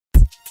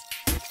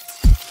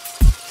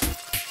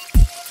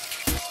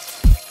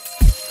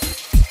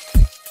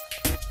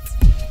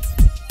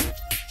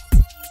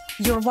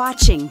You're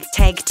watching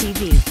Tag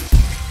TV.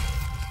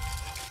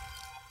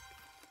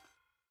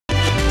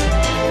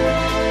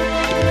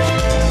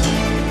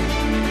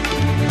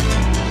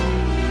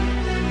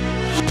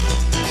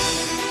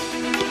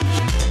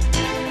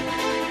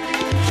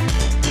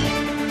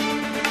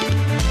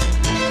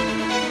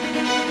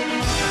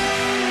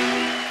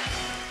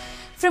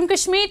 From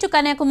Kashmir to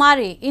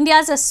Kanyakumari, India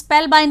is a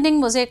spellbinding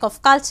mosaic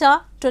of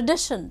culture,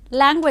 tradition,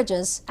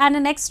 languages and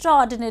an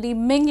extraordinary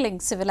mingling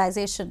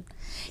civilization.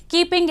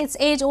 Keeping its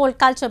age-old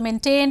culture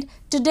maintained,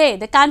 today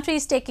the country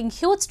is taking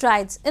huge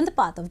strides in the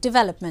path of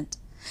development.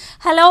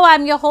 Hello,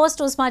 I'm your host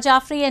Uzma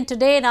Jafri, and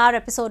today in our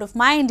episode of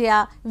My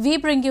India, we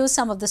bring you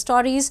some of the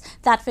stories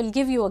that will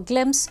give you a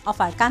glimpse of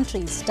our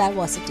country's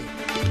diversity.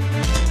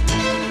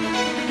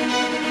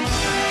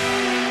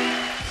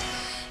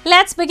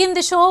 Let's begin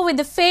the show with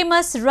the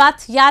famous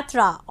Rath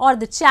Yatra or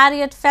the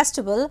Chariot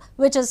Festival,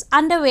 which is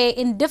underway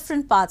in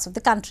different parts of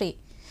the country.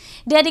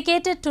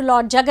 Dedicated to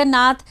Lord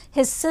Jagannath,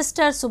 his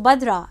sister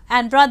Subhadra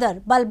and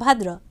brother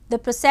Balbhadra, the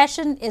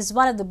procession is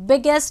one of the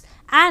biggest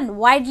and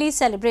widely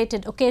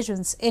celebrated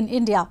occasions in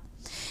India.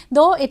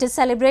 Though it is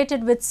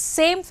celebrated with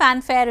same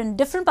fanfare in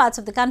different parts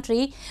of the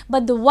country,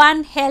 but the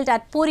one held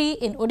at Puri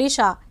in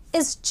Odisha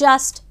is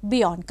just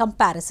beyond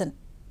comparison.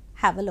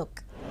 Have a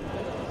look.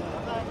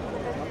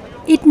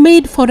 It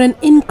made for an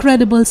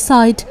incredible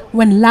sight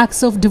when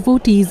lakhs of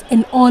devotees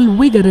in all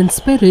vigor and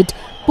spirit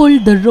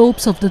pulled the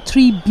ropes of the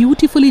three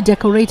beautifully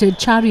decorated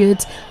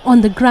chariots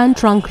on the Grand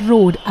Trunk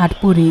Road at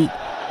Puri.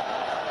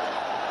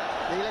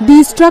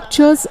 These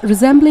structures,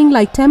 resembling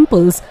like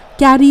temples,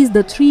 carries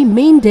the three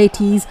main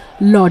deities,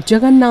 Lord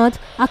Jagannath,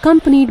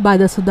 accompanied by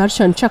the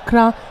Sudarshan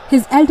Chakra,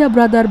 his elder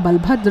brother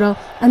Balbhadra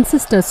and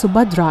sister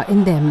Subhadra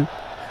in them.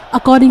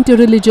 According to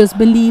religious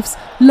beliefs,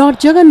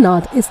 Lord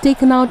Jagannath is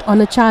taken out on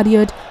a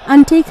chariot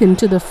and taken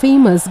to the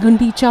famous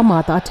Gundicha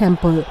Mata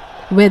temple,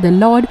 where the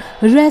Lord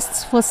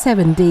rests for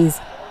 7 days.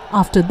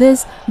 After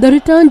this, the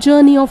return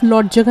journey of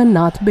Lord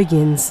Jagannath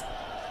begins.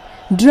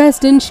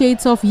 Dressed in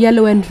shades of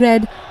yellow and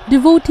red,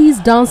 devotees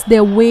dance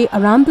their way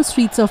around the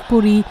streets of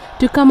Puri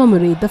to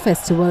commemorate the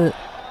festival.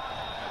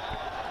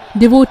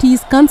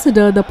 Devotees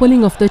consider the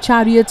pulling of the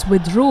chariots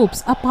with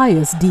ropes a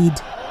pious deed.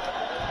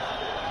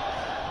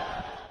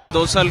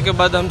 2 साल के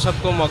बाद हम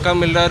सबको मौका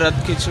मिल रहा है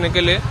रथ खींचने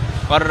के लिए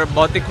और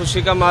बहुत ही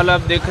खुशी का माहौल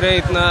आप देख रहे हैं।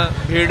 इतना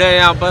भीड़ है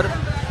यहाँ पर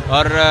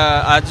और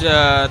आज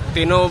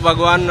तीनों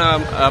भगवान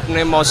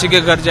अपने मौसी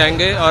के घर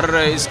जाएंगे और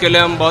इसके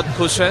लिए हम बहुत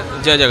खुश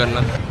हैं। जय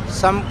जगन्नाथ।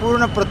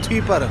 संपूर्ण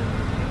पृथ्वी पर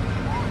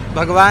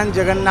भगवान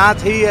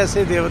जगन्नाथ ही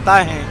ऐसे देवता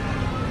हैं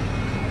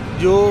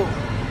जो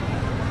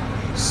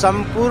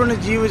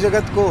संपूर्ण जीव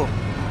जगत को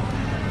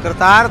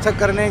कृतार्थ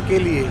करने के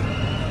लिए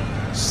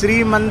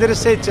श्री मंदिर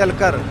से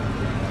चलकर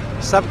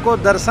सबको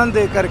दर्शन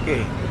दे करके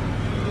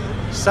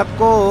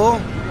सबको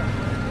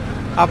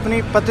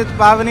अपनी पतित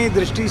पावनी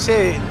दृष्टि से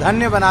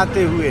धन्य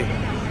बनाते हुए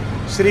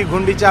श्री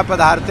गुंडीचा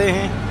पधारते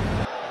हैं।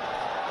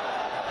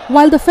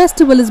 While the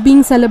festival is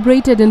being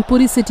celebrated in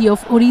Puri city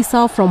of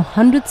Odisha from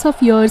hundreds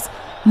of years,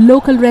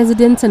 local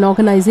residents and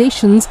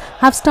organizations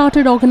have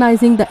started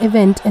organizing the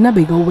event in a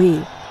bigger way.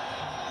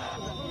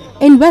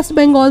 In West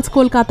Bengal's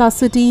Kolkata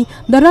city,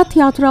 the Rath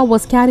Yatra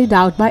was carried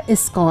out by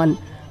ISKCON,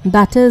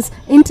 that is,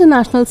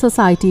 International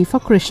Society for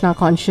Krishna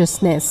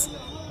Consciousness.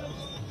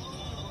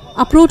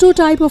 A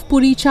prototype of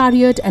Puri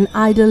chariot and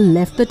idol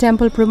left the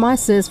temple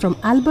premises from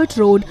Albert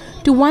Road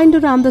to wind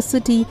around the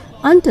city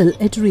until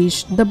it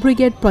reached the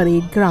Brigade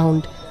Parade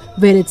Ground,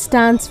 where it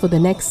stands for the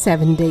next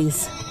 7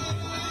 days.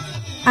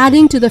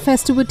 Adding to the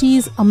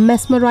festivities, a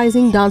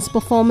mesmerizing dance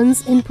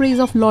performance in praise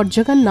of Lord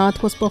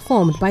Jagannath was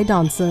performed by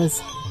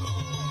dancers.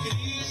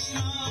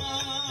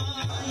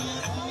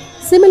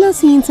 Similar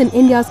scenes in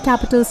India's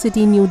capital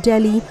city, New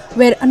Delhi,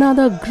 where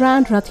another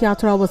grand Rath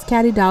Yatra was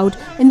carried out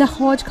in the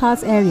Hauj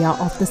Khas area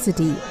of the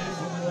city.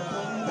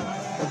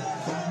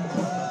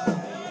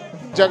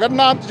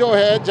 Jagannath जो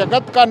है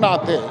जगत का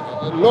नाथ है।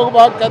 लोग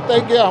बाग कहते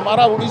हैं कि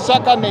हमारा उड़ीसा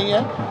का नहीं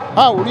है।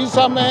 हाँ,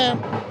 उड़ीसा में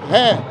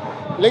है,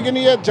 लेकिन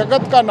ये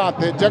जगत का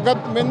नाथ है।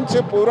 जगत मीन्स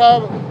पूरा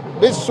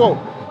विश्व,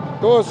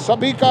 तो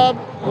सभी का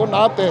वो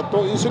नाथ है।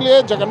 तो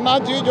इसलिए जगन्नाथ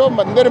जी जो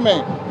मंदिर में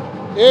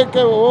एक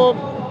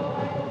वो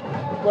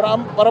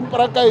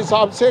परंपरा के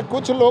हिसाब से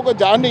कुछ लोग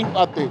जा नहीं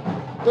पाते,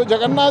 तो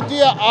जगन्नाथ जी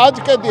आज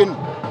के दिन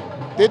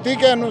तिथि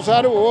के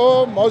अनुसार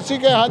वो मौसी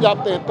के यहाँ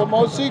जाते हैं। तो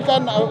मौसी का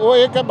वो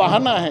एक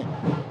बहाना है।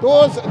 तो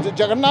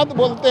जगन्नाथ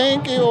बोलते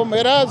हैं कि वो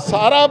मेरा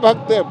सारा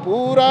भक्त है,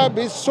 पूरा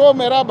विश्व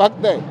मेरा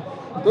भक्त है।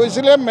 तो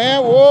इसलिए मैं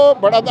वो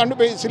बड़ा दंड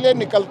पे इसलिए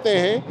निकलते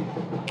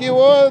हैं कि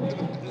वो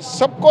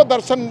सबको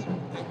दर्शन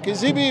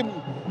किसी भी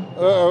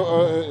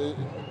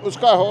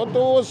उसका हो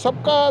तो वो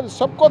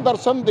सबको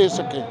दर्शन दे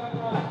सके।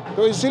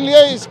 तो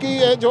इसीलिए इसकी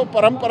ये जो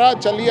परंपरा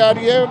चली आ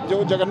रही है,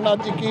 जो जगन्नाथ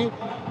जी की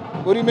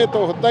पुरी में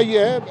तो होता ही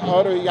है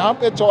और यहाँ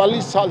पे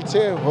 44 साल से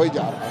हो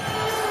जा रहा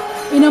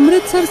है। In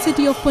Amritsar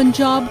city of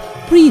Punjab,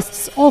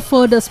 priests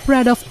offered a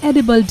spread of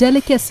edible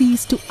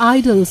delicacies to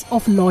idols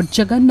of Lord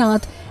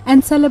Jagannath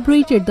and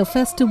celebrated the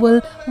festival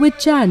with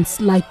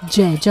chants like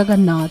Jai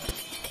Jagannath.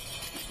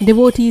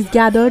 Devotees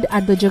gathered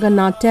at the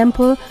Jagannath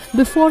temple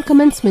before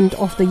commencement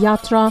of the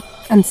yatra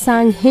and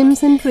sang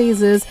hymns and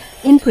praises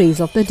in praise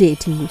of the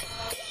deity.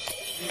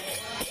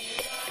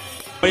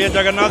 ये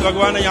जगन्नाथ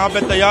भगवान यहाँ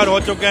पे तैयार हो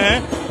चुके हैं।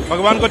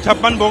 भगवान को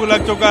 56 भोग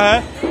लग चुका है।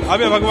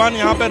 अब ये भगवान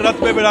यहाँ पे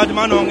रथ पे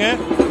विराजमान होंगे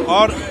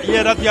और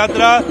ये रथ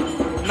यात्रा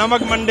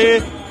नमक मंडी,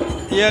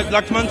 ये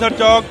लक्ष्मण सर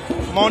चौक,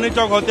 मौनी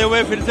चौक होते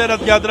हुए फिर से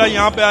रथ यात्रा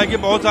यहाँ पे आएगी,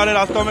 बहुत सारे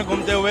रास्तों में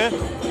घूमते हुए।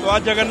 तो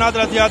आज जगन्नाथ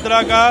रथ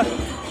यात्रा का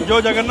जो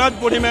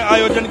जगन्नाथपुरी में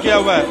आयोजन किया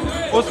हुआ है,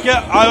 उसके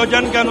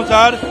आयोजन के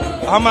अनुसार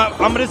हम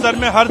अमृतसर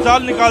में हर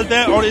साल निकालते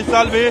हैं और इस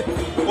साल भी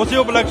उसी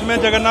उपलक्ष्य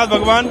में जगन्नाथ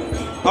भगवान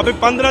अभी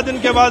 15 दिन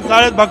के बाद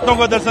सारे भक्तों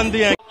को दर्शन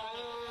दिए।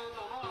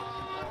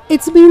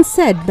 It's been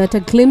said that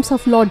a glimpse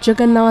of Lord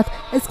Jagannath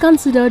is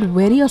considered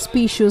very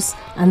auspicious,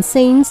 and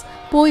saints,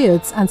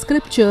 poets and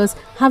scriptures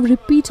have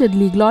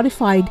repeatedly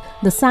glorified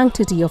the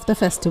sanctity of the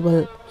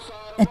festival.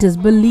 It is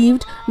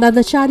believed that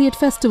the chariot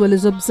festival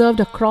is observed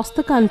across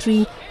the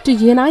country to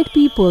unite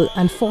people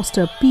and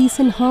foster peace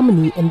and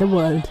harmony in the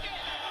world.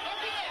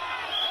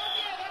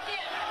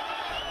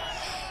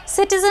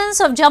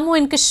 Citizens of Jammu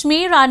and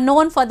Kashmir are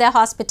known for their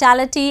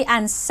hospitality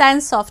and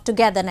sense of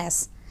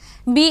togetherness.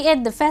 Be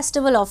it the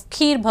festival of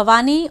Kheer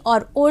Bhavani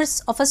or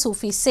Urs of a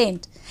Sufi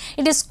saint,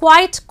 it is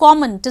quite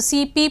common to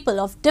see people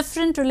of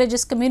different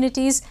religious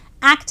communities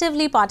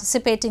actively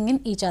participating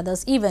in each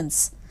other's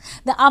events.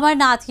 The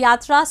Amarnath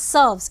Yatra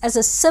serves as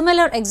a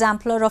similar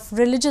exemplar of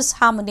religious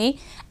harmony,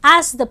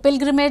 as the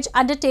pilgrimage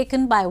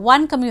undertaken by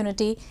one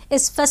community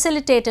is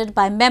facilitated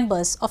by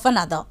members of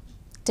another.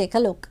 Take a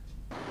look.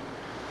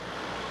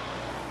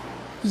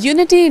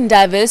 Unity in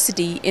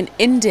diversity in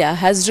India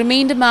has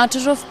remained a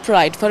matter of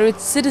pride for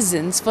its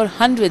citizens for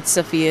hundreds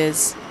of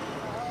years.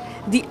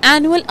 The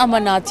annual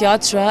Amarnath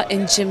Yatra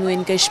in Jammu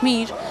and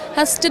Kashmir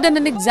has stood as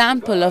an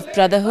example of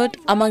brotherhood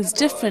amongst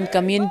different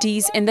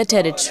communities in the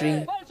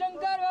territory.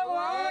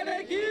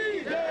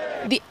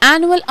 The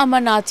annual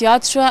Amarnath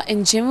Yatra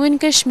in Jammu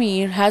and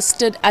Kashmir has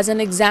stood as an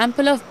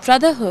example of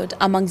brotherhood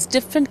amongst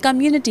different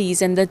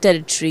communities in the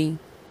territory.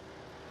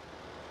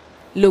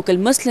 Local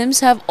Muslims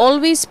have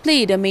always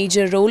played a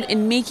major role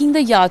in making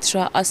the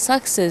Yatra a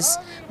success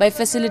by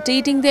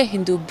facilitating their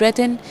Hindu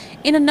brethren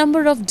in a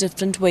number of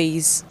different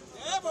ways.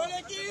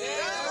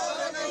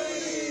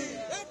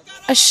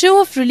 A show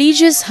of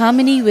religious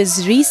harmony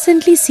was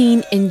recently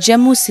seen in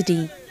Jammu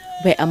city,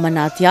 where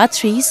Amarnath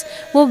Yatris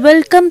were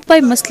welcomed by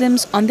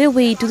Muslims on their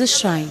way to the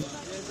shrine.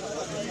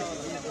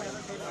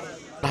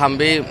 हम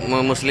भी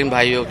मुस्लिम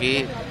भाइयों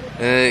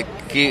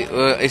की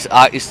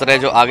इस तरह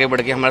जो आगे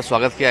बढ़ के हमारा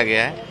स्वागत किया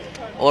गया है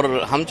और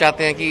हम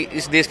चाहते हैं कि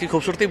इस देश की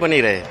खूबसूरती बनी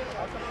रहे।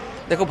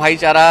 देखो,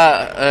 भाईचारा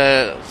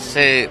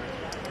से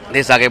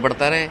देश आगे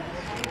बढ़ता रहे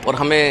और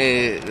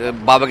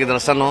हमें बाबा के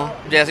दर्शन हो।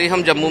 जैसे ही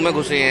हम जम्मू में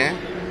घुसे हैं,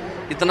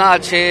 इतना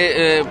अच्छे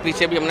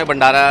पीछे भी हमने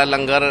भंडारा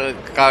लंगर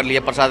का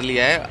लिया, प्रसाद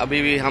लिया है।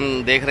 अभी भी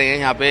हम देख रहे हैं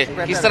यहाँ पे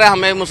किस तरह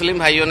हमें मुस्लिम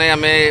भाइयों ने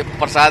हमें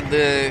प्रसाद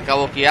का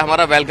वो किया,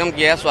 हमारा वेलकम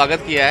किया है,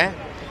 स्वागत किया है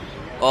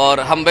और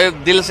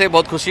हमें दिल से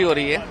बहुत खुशी हो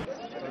रही है।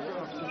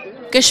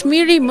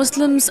 Kashmiri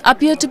Muslims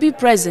appear to be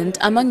present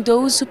among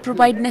those who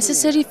provide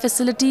necessary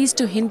facilities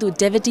to Hindu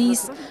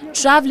devotees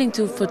travelling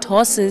through foot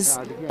horses,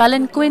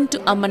 palanquin to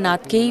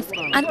Amarnath cave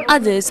and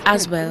others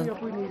as well.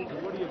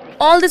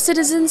 All the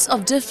citizens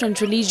of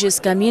different religious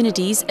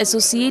communities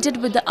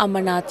associated with the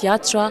Amarnath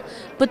Yatra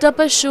put up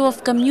a show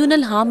of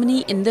communal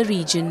harmony in the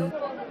region.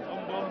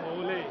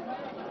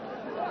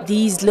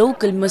 These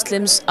local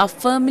Muslims are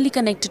firmly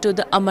connected to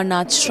the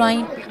Amarnath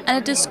shrine, and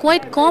it is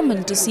quite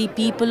common to see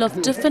people of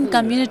different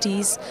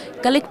communities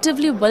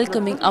collectively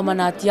welcoming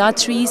Amarnath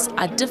Yatris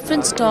at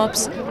different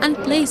stops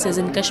and places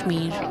in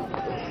Kashmir.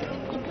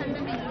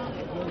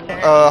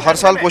 हर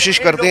साल कोशिश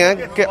करते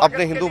हैं कि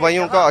अपने हिंदू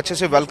भाइयों का अच्छे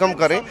से वेलकम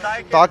करें,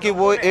 ताकि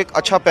वो एक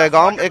अच्छा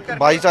पैगाम, एक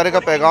भाईचारे का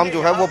पैगाम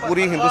जो है वो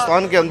पूरी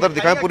हिंदुस्तान के अंदर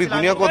दिखाएं, पूरी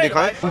दुनिया को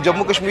दिखाएं।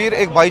 जम्मू कश्मीर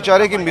एक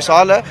भाईचारे की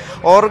मिसाल है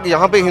और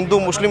यहाँ पे हिंदू,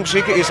 मुस्लिम,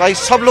 सिख, ईसाई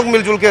सब लोग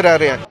मिलजुल के रह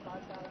रहे हैं।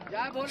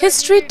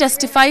 History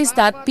testifies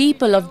that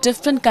people of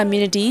different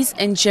communities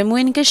in Jammu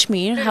and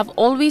Kashmir have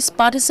always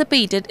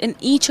participated in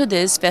each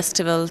other's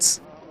festivals.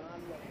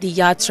 The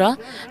Yatra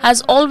has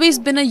always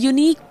been a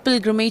unique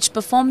pilgrimage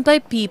performed by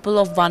people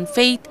of one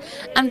faith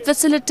and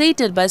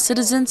facilitated by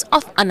citizens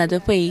of another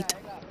faith.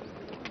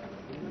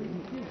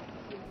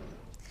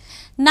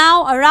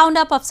 Now, a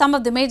roundup of some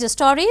of the major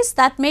stories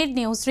that made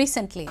news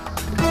recently.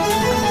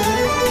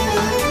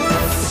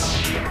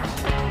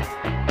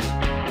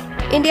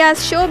 India's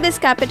showbiz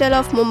capital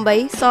of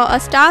Mumbai saw a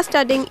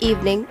star-studding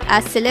evening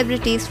as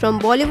celebrities from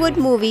Bollywood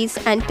movies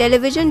and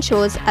television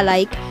shows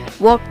alike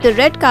walked the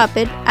red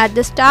carpet at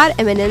the Star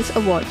Eminence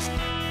Awards.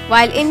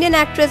 While Indian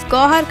actress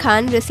Gauhar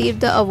Khan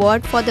received the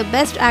award for the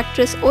Best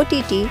Actress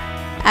OTT,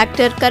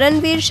 actor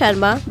Karanveer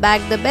Sharma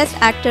bagged the Best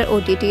Actor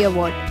OTT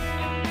award.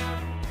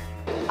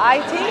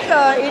 I think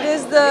it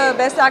is the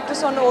Best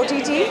Actress on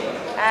OTT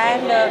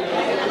and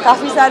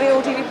काफ़ी सारे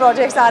OTT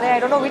projects आ रहे हैं. I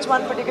don't know which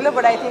one particular,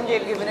 but I think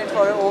they've given it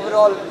for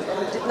overall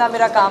जितना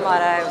मेरा काम आ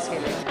रहा है उसके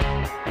लिए.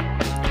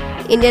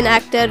 Indian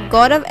actor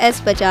Gaurav S.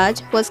 Bajaj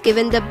was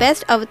given the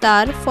Best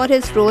Avatar for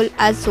his role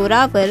as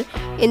Zorawar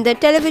in the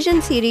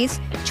television series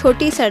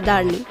Chhoti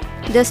Sardarni.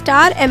 The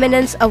Star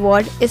Eminence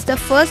Award is the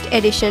first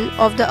edition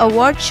of the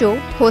award show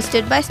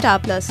hosted by Star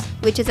Plus,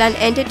 which is an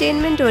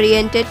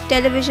entertainment-oriented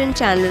television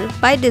channel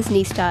by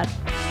Disney Star.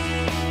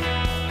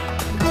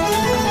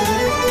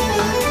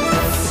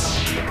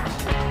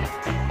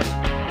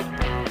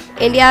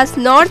 India's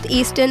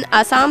northeastern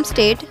Assam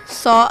state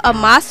saw a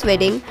mass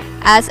wedding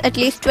as at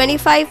least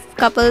 25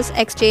 couples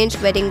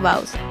exchanged wedding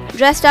vows.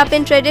 Dressed up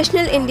in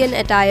traditional Indian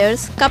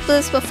attires,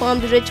 couples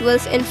performed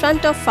rituals in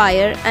front of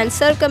fire and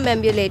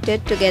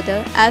circumambulated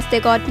together as they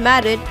got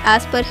married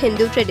as per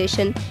Hindu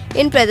tradition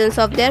in presence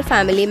of their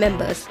family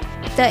members.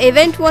 The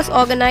event was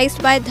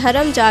organized by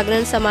Dharam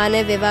Jagran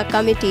Samane Vivah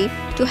Committee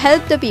to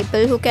help the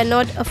people who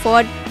cannot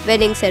afford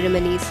wedding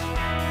ceremonies.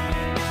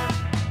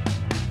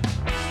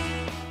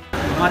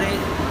 हमारे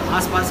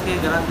आसपास के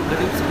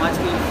गरीब समाज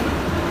के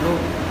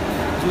लोग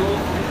जो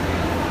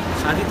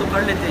शादी तो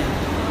कर लेते हैं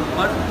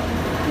पर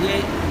ये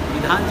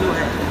विधान जो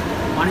है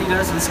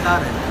वाणीगढ़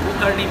संस्कार है वो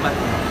कर नहीं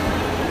पाते हैं।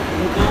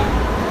 उनको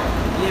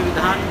ये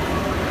विधान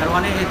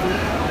करवाने हेतु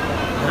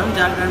धर्म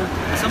जागरण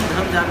असम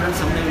धर्म जागरण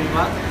समन्वय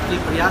विभाग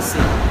के प्रयास से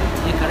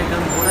ये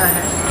कार्यक्रम हो रहा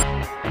है।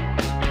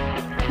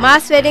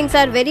 Mass weddings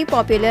are very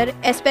popular,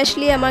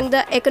 especially among the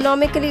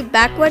economically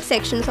backward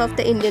sections of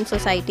the Indian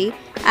society,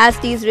 as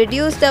these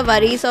reduce the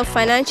worries of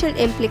financial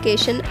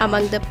implication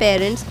among the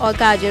parents or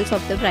guardians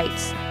of the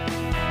brides.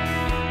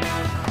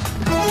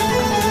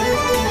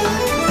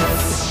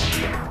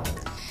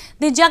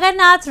 The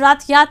Jagannath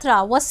Rath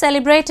Yatra was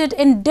celebrated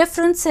in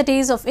different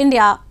cities of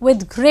India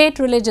with great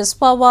religious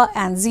fervour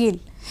and zeal.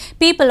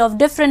 People of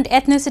different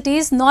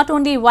ethnicities not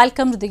only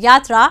welcomed the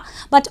Yatra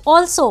but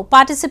also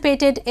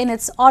participated in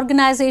its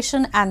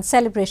organization and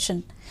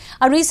celebration.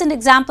 A recent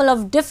example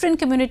of different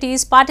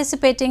communities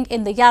participating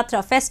in the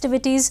Yatra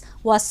festivities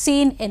was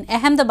seen in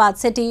Ahmedabad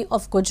city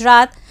of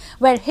Gujarat,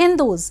 where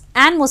Hindus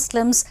and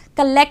Muslims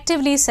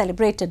collectively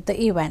celebrated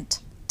the event.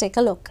 Take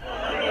a look.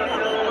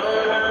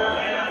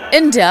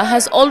 India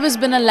has always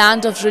been a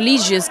land of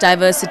religious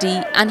diversity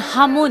and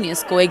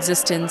harmonious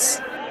coexistence.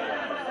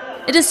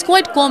 It is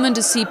quite common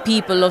to see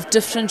people of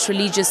different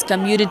religious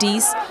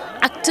communities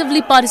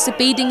actively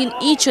participating in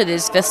each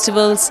other's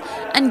festivals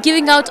and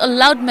giving out a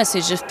loud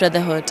message of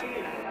brotherhood.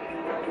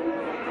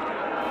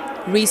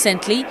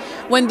 Recently,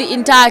 when the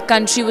entire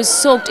country was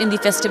soaked in the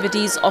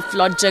festivities of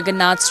Lord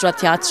Jagannath's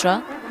Rath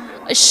Yatra,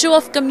 a show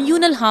of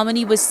communal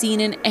harmony was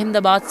seen in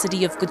Ahmedabad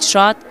city of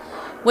Gujarat,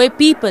 where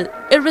people,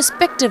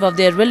 irrespective of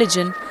their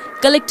religion,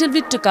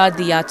 collectively took out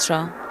the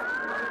Yatra.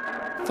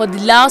 For the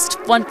last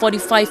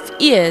 145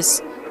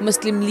 years,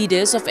 Muslim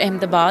leaders of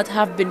Ahmedabad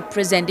have been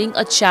presenting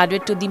a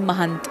chariot to the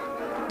Mahant,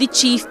 the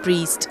chief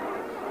priest.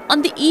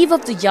 On the eve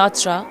of the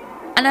Yatra,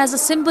 and as a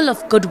symbol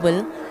of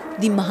goodwill,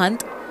 the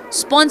Mahant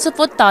sponsor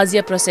for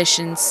Tazia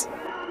processions.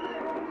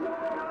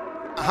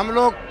 हम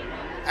लोग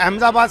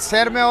अहमदाबाद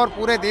शहर में और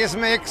पूरे देश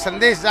में एक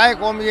संदेश जाए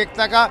कौमी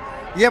एकता का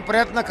ये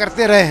प्रयत्न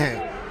करते रहे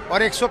हैं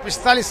और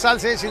 145 साल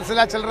से ये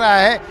सिलसिला चल रहा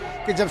है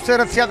कि जब से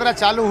रथ यात्रा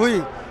चालू हुई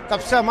तब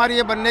से हमारी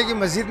ये बनने की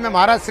मस्जिद में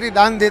महाराज श्री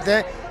दान देते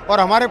हैं और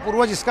हमारे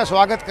पूर्वज इसका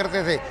स्वागत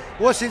करते थे।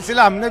 वो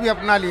सिलसिला हमने भी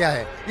अपना लिया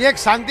है। ये एक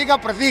शांति का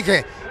प्रतीक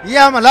है। ये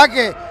हम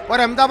हलाके और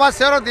अहमदाबाद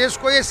शहर और देश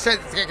को ये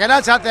कहना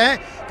चाहते हैं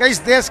कि इस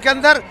देश के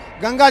अंदर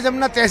गंगा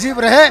जमुना तहजीब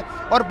रहे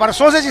और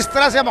बरसों से जिस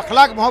तरह से हम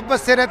अखलाक मोहब्बत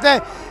से रहते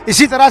हैं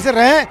इसी तरह से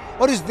रहें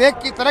और इस देश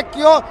की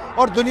तरक्की हो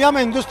और दुनिया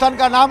में हिंदुस्तान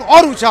का नाम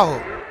और ऊंचा हो।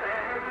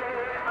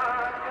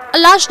 A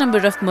large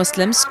number of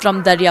Muslims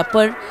from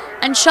Daryapur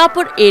and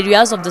Shahpur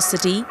areas of the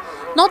city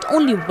not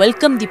only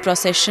welcomed the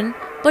procession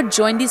but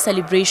joined the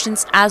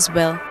celebrations as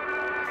well.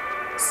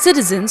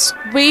 Citizens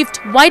waved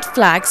white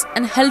flags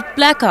and held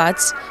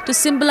placards to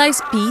symbolize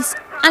peace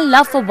and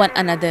love for one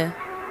another.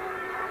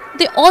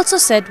 They also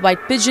set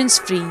white pigeons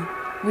free,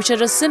 which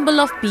are a symbol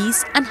of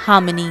peace and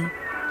harmony.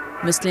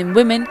 Muslim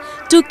women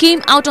too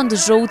came out on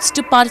the roads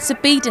to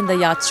participate in the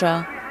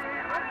yatra.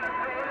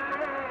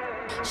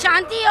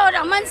 शांति और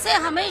अमन से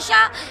हमेशा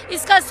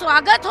इसका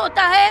स्वागत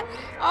होता है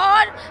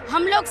और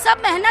हम लोग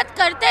सब मेहनत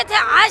करते थे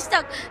आज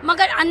तक,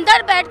 मगर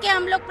अंदर बैठ के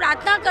हम लोग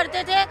प्रार्थना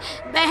करते थे,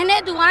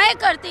 बहनें दुआएं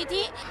करती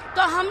थी।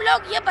 तो हम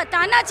लोग ये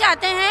बताना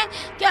चाहते हैं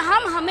कि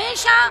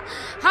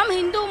हम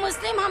हिंदू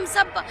मुस्लिम हम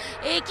सब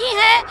एक ही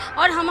हैं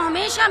और हम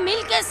हमेशा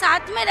मिल के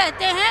साथ में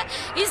रहते हैं।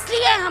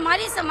 इसलिए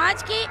हमारी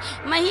समाज की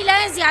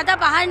महिलाएं ज़्यादा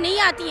बाहर नहीं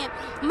आती हैं,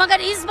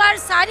 मगर इस बार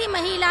सारी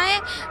महिलाएं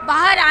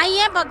बाहर आई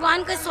हैं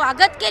भगवान के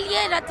स्वागत के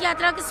लिए, रथ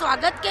यात्रा के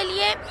स्वागत के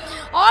लिए।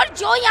 और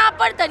जो यहाँ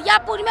पर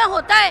दरियापुर में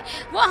होता है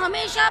वो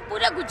हमेशा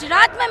पूरे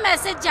गुजरात में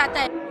मैसेज जाता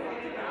है।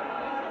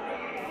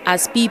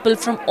 As people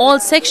from all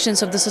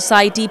sections of the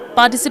society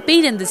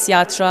participate in this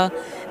yatra,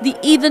 the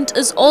event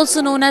is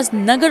also known as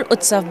Nagar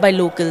Utsav by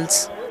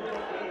locals.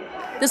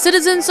 The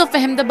citizens of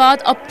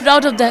Ahmedabad are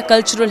proud of their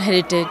cultural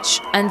heritage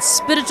and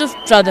spirit of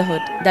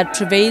brotherhood that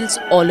prevails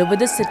all over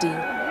the city.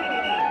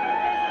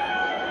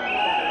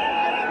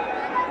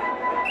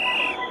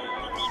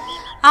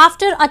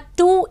 After a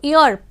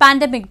 2-year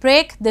pandemic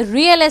break, the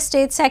real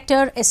estate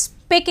sector is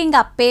picking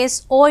up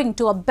pace owing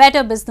to a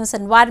better business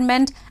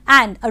environment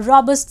and a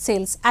robust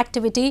sales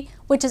activity,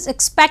 which is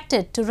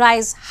expected to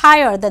rise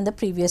higher than the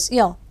previous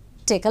year.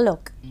 Take a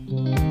look.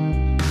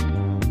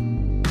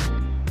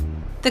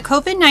 The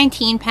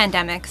COVID-19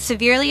 pandemic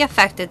severely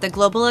affected the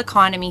global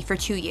economy for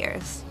 2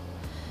 years.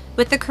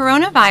 With the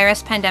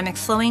coronavirus pandemic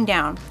slowing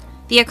down,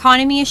 the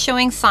economy is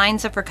showing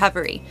signs of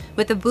recovery,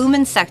 with a boom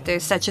in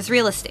sectors such as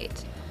real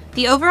estate.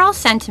 The overall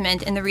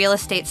sentiment in the real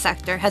estate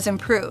sector has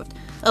improved,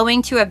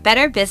 owing to a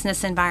better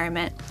business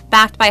environment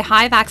backed by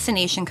high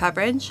vaccination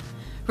coverage,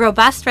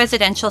 robust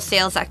residential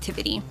sales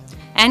activity,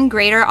 and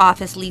greater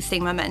office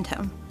leasing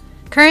momentum.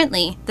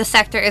 Currently, the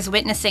sector is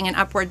witnessing an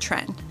upward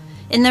trend.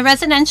 In the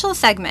residential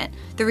segment,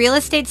 the real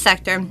estate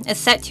sector is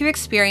set to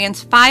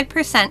experience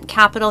 5%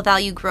 capital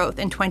value growth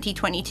in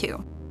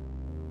 2022.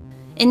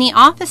 In the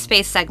office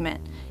space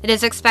segment, it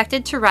is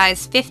expected to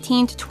rise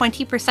 15 to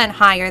 20%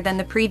 higher than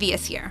the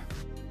previous year.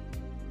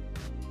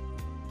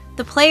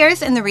 The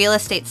players in the real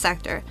estate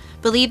sector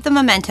believe the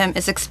momentum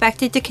is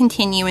expected to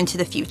continue into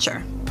the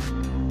future.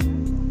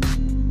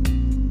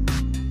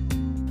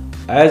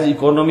 As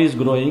economy is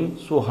growing,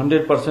 so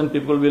 100%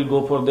 people will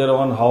go for their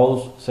own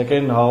house,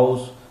 second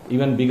house,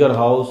 even bigger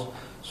house.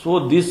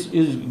 So this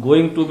is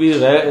going to be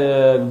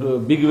a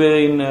big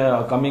way in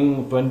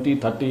coming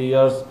 20-30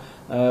 years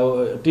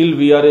till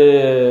we are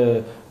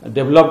a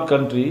developed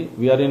country.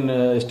 We are in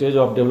a stage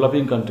of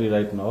developing country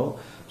right now.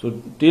 So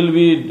till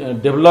we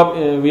develop,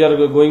 we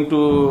are going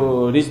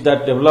to reach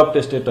that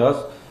developed status.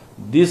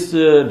 This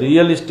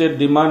real estate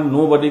demand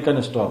nobody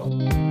can stop.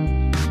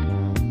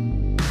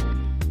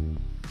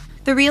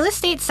 The real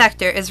estate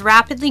sector is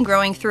rapidly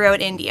growing throughout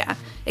India,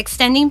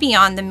 extending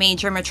beyond the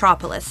major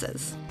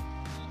metropolises.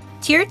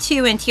 Tier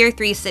 2 and Tier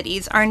 3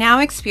 cities are now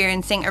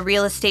experiencing a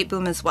real estate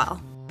boom as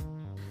well.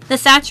 The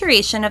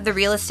saturation of the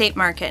real estate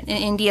market in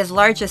India's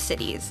largest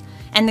cities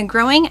and the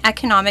growing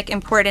economic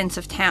importance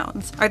of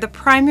towns are the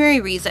primary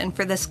reason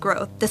for this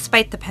growth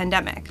despite the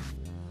pandemic.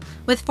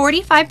 With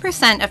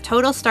 45% of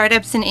total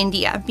startups in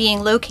India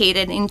being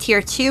located in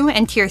Tier 2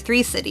 and Tier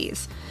 3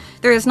 cities,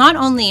 there is not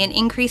only an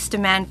increased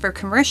demand for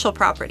commercial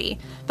property,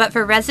 but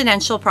for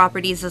residential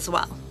properties as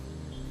well.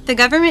 The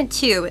government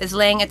too is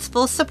laying its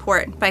full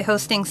support by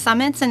hosting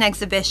summits and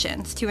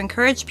exhibitions to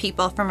encourage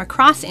people from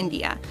across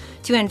India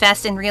to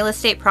invest in real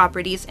estate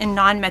properties in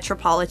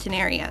non-metropolitan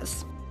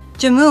areas.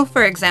 Jammu,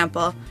 for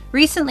example,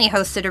 recently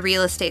hosted a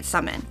real estate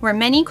summit where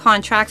many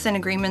contracts and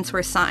agreements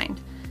were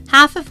signed,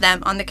 half of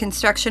them on the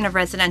construction of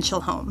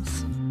residential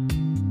homes.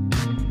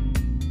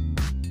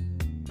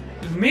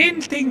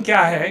 Main thing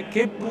क्या है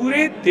कि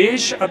पूरे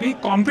देश अभी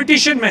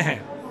competition में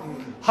है,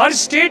 हर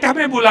state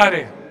हमें बुला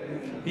रहे हैं,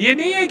 ये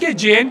नहीं है कि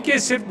JNK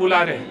सिर्फ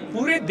बुला रहे हैं,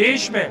 पूरे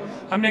देश में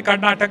हमने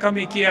कर्नाटका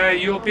में किया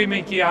है, यूपी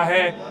में किया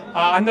है,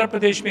 आंध्र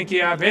प्रदेश में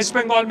किया है, वेस्ट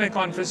बंगाल में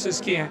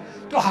कॉन्फ्रेंसेस किए हैं,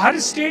 तो हर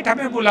स्टेट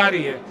हमें बुला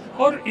रही है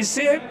और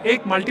इससे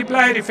एक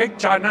मल्टीप्लायर इफेक्ट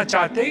चाहना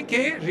चाहते हैं कि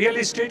रियल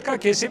एस्टेट का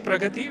कैसे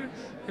प्रगति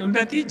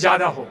उन्नति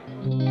ज़्यादा हो।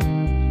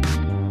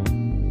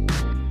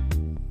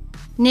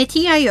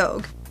 Niti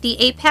Aayog, the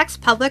apex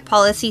public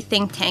policy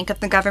think tank of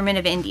the Government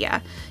of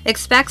India,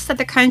 expects that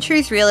the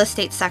country's real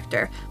estate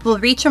sector will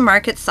reach a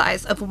market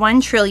size of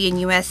 $1 trillion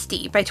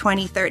USD by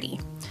 2030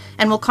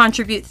 and will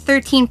contribute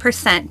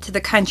 13% to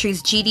the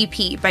country's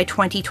GDP by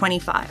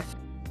 2025.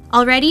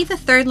 Already the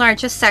third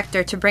largest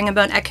sector to bring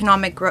about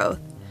economic growth,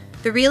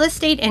 the real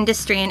estate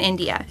industry in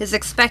India is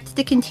expected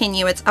to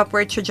continue its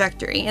upward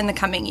trajectory in the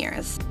coming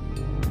years.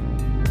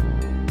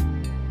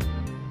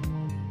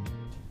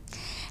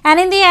 And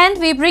in the end,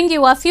 we bring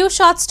you a few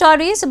short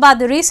stories about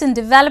the recent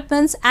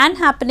developments and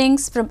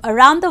happenings from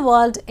around the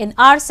world in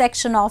our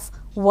section of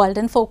World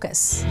in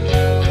Focus.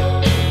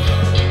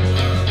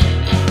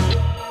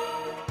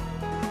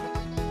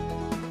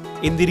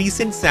 In the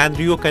recent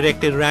Sanrio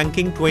Character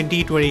Ranking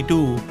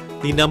 2022,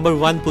 the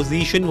 #1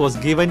 position was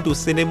given to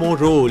Cinnamon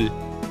Roll.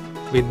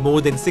 With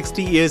more than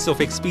 60 years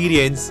of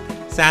experience,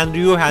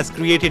 Sanrio has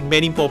created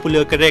many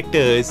popular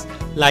characters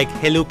like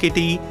Hello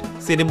Kitty,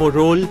 Cinnamon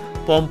Roll,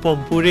 Pom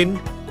Pom Purin,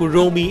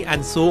 Kuromi,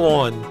 and so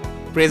on.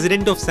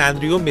 President of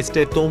Sanrio,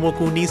 Mr.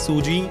 Tomokuni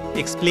Suji,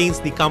 explains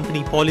the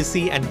company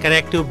policy and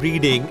character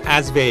breeding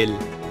as well.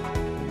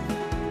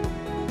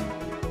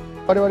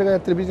 我々がやっ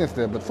てるビジネス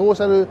でソー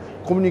シャル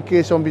コミュニケ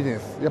ーションビジネ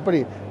ス、やっぱ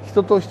り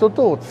人と人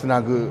とをつ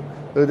なぐ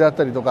であっ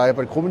たりとか、やっ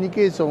ぱりコミュニ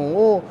ケーション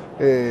を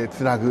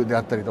つなぐであ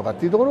ったりとかっ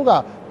ていうところ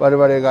が我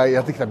々が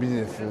やってきたビジ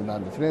ネスな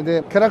んですね。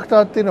で、キャラク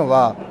ターっていうの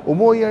は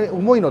思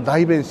いの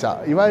代弁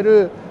者、いわゆ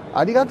る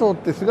ありがとうっ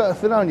て素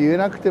直に言え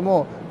なくて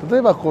も、例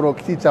えばこの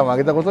キティちゃんをあ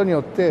げたことによ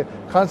って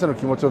感謝の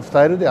気持ちを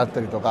伝えるであった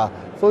りとか、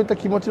そういった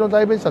気持ちの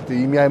代弁者と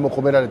いう意味合いも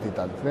込められてい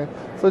たんですね。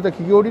そういった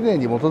企業理念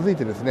に基づい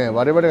てですね、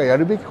我々がや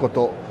るべきこ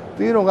と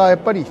というのがやっ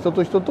ぱり人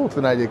と人とをつ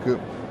ないでいく、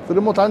そ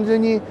れも単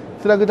純に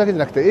つなぐだけじゃ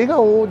なくて笑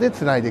顔で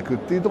つないでいくっ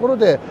ていうところ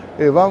で、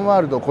ワンワ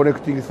ールドコネ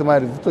クティングスマ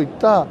イルズといっ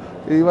た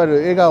いわゆる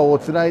笑顔を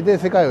つないで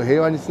世界を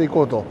平和にしてい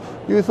こうと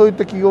いうそういっ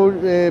た企業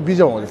ビ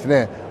ジョンをです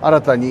ね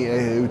新たに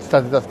打ち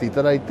立てさせてい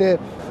ただいて、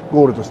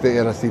ゴールとして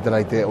やらせていただ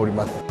いており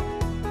ます。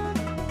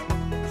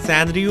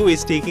 Sanrio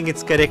is taking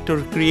its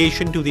character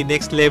creation to the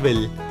next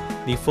level.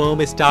 The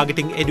firm is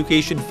targeting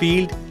education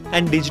field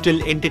and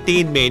digital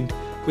entertainment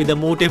with a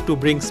motive to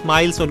bring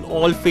smiles on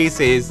all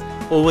faces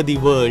over the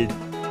world.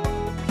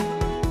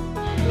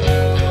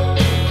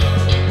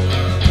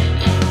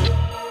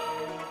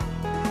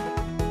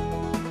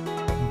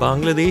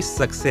 Bangladesh's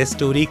success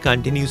story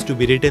continues to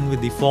be written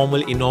with the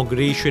formal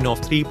inauguration of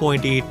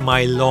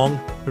 3.8-mile-long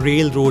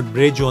railroad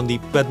bridge on the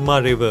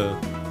Padma River.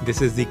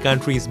 This is the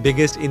country's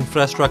biggest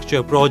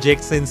infrastructure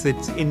project since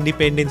its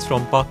independence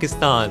from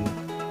Pakistan.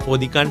 For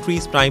the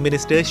country's Prime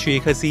Minister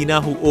Sheikh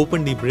Hasina, who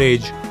opened the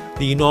bridge,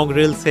 the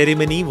inaugural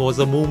ceremony was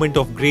a moment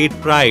of great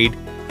pride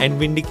and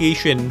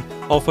vindication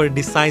of her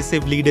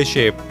decisive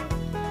leadership.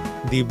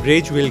 The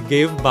bridge will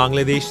give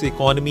Bangladesh's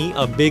economy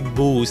a big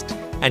boost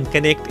and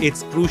connect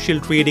its crucial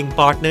trading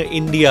partner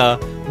India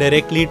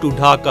directly to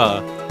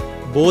Dhaka.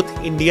 Both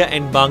India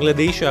and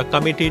Bangladesh are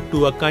committed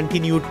to a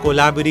continued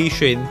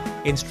collaboration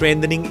in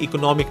strengthening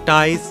economic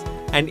ties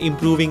and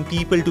improving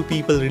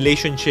people-to-people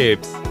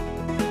relationships.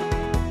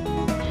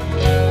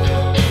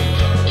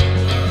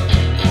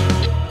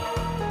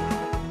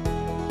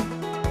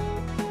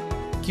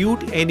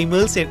 Cute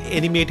animals and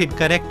animated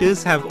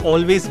characters have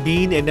always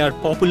been and are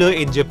popular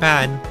in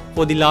Japan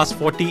for the last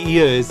 40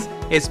 years,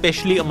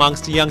 especially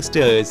amongst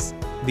youngsters.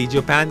 The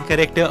Japan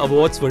Character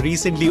Awards were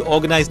recently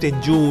organized in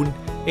June,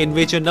 in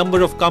which a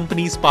number of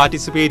companies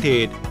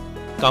participated.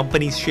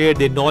 Companies shared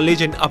their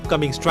knowledge and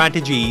upcoming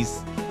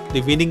strategies.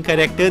 The winning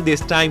character this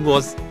time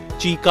was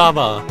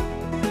Chikawa.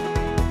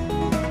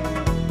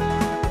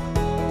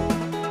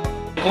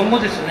 今後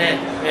ですね、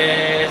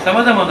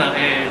様々な、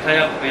タイ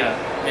アップや、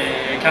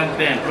キャン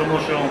ペーン、プロモ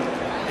ーション、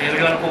売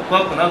り場のポップア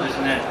ップなどです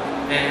ね、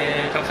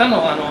たくさん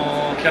の、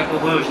企画を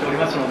ご用意しており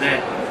ますので、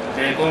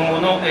今後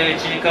の、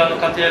ちいかわの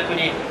活躍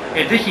に、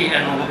ぜひ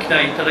ご期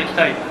待いただき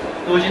たい。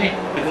同時にこ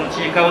の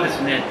ちいかわをで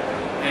すね、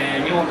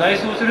日本を代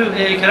表する、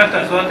キャラクタ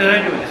ーに育てられ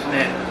るようにです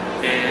ね、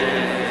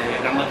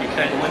頑張っていき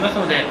たいと思います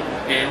ので、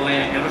応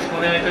援よろしく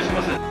お願いいたし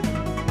ます。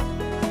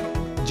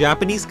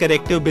 Japanese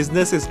character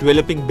business is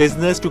developing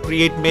business to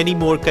create many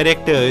more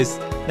characters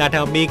that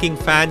are making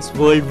fans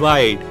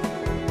worldwide.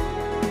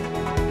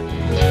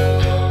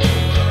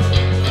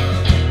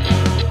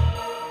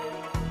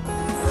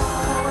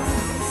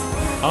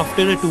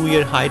 After a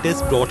 2-year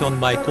hiatus brought on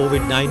by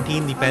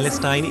COVID-19, the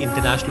Palestine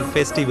International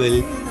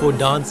Festival for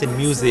Dance and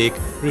Music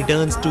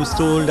returns to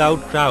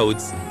sold-out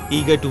crowds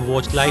eager to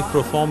watch live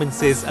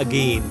performances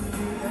again.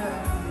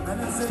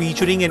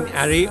 Featuring an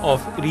array of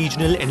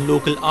regional and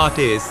local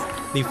artists,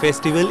 the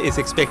festival is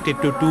expected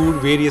to tour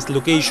various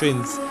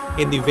locations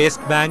in the West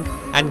Bank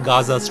and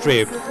Gaza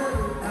Strip.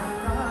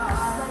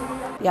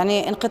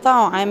 يعني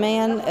انقطاعه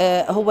عاميا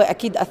هو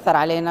اكيد اثر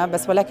علينا،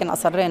 بس ولكن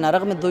اصرينا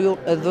رغم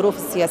الظروف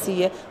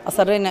السياسيه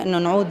اصرينا انه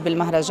نعود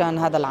بالمهرجان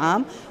هذا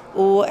العام،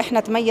 واحنا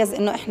تميز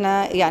انه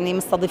احنا يعني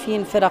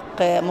مستضيفين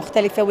فرق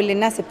مختلفه واللي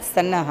الناس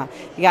بتستناها،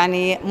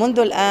 يعني منذ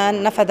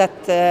الان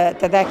نفذت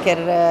تذاكر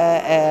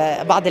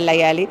بعض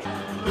الليالي.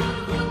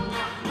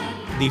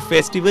 The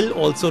festival,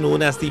 also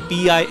known as the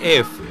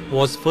PIF,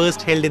 was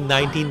first held in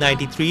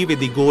 1993 with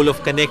the goal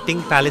of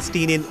connecting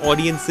Palestinian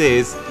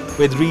audiences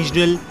with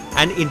regional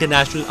and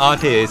international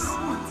artists.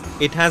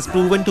 It has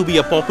proven to be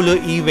a popular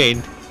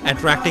event,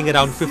 attracting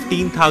around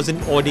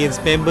 15,000 audience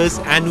members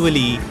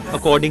annually,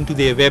 according to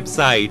their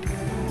website.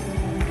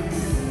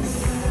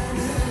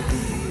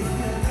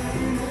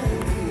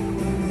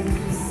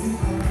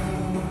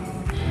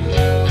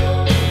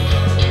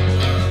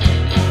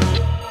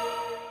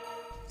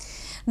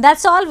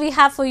 That's all we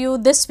have for you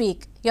this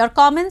week. Your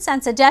comments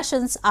and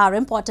suggestions are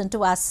important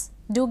to us.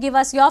 Do give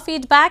us your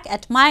feedback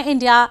at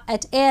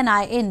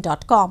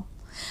myindia@anin.com.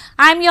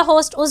 I'm your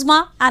host Uzma,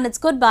 and it's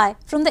goodbye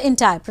from the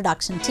entire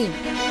production team.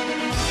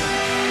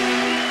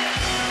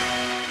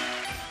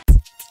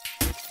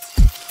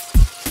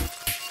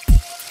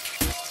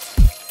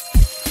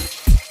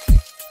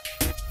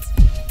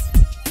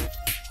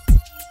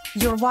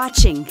 You're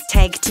watching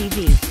TAG TV.